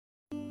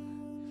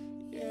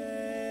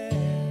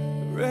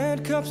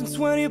Red cups and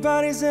sweaty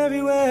bodies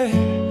everywhere,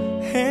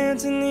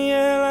 hands in the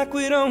air like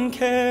we don't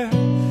care.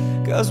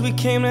 Cause we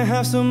came to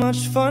have so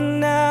much fun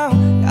now.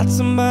 Got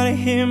somebody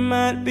here,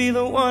 might be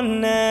the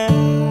one now.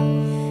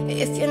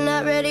 If you're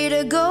not ready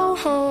to go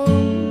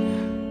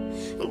home,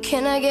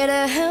 can I get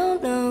a hell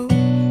no?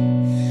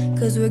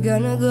 Cause we're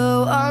gonna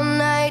go all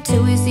night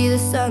till we see the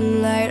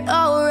sunlight,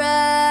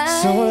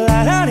 alright. So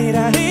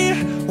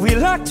la-da-dee-da-dee, we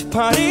like to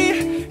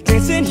party,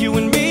 dancing you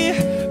and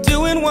me,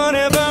 doing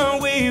whatever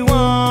we want.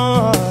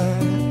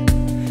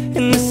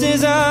 And this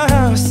is our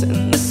house,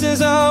 and this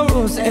is our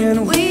rules,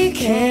 and we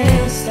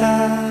can't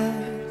stop,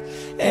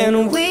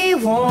 and we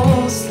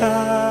won't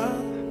stop.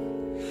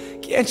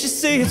 Can't you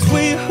see it's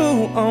we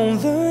who own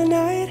the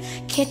night?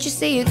 Can't you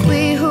see it's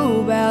we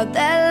who about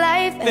that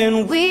life?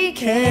 And we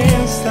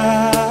can't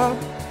stop,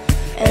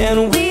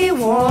 and we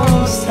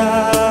won't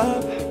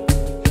stop.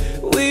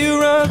 We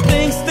run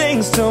things,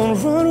 things don't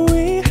run.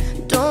 We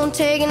don't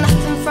take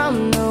nothing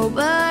from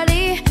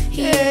nobody.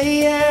 Yeah,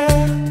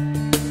 yeah.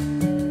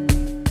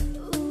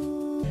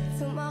 Ooh,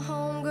 feel my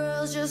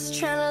homegirls just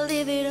tryna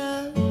live it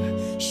up,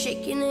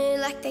 shaking it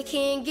like they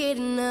can't get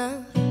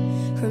enough.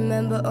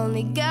 Remember,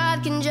 only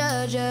God can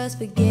judge us.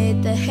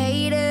 Forget the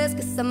haters,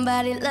 cause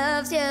somebody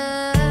loves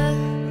ya.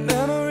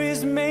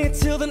 Memories made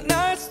till the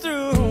night's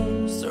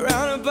through,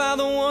 surrounded by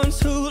the ones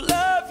who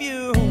love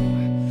you.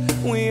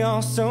 We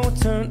all so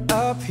turned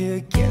up here,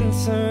 getting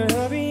turned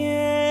up,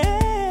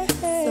 yeah.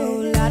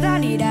 So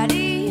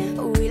la-da-dee-da-dee,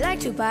 we like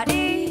to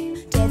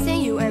party,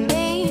 dancing you and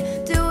me,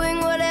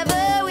 doing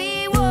whatever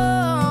we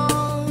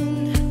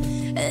want.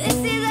 This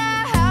is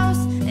our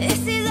house,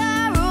 this is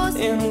our rules,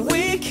 and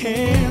we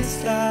can't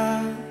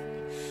stop,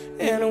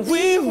 and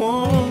we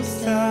won't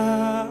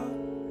stop.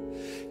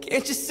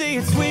 Can't you see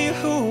it's we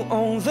who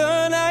own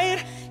the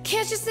night?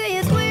 Can't you see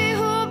it's we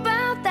who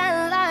about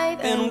that life?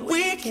 And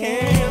we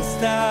can't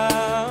stop.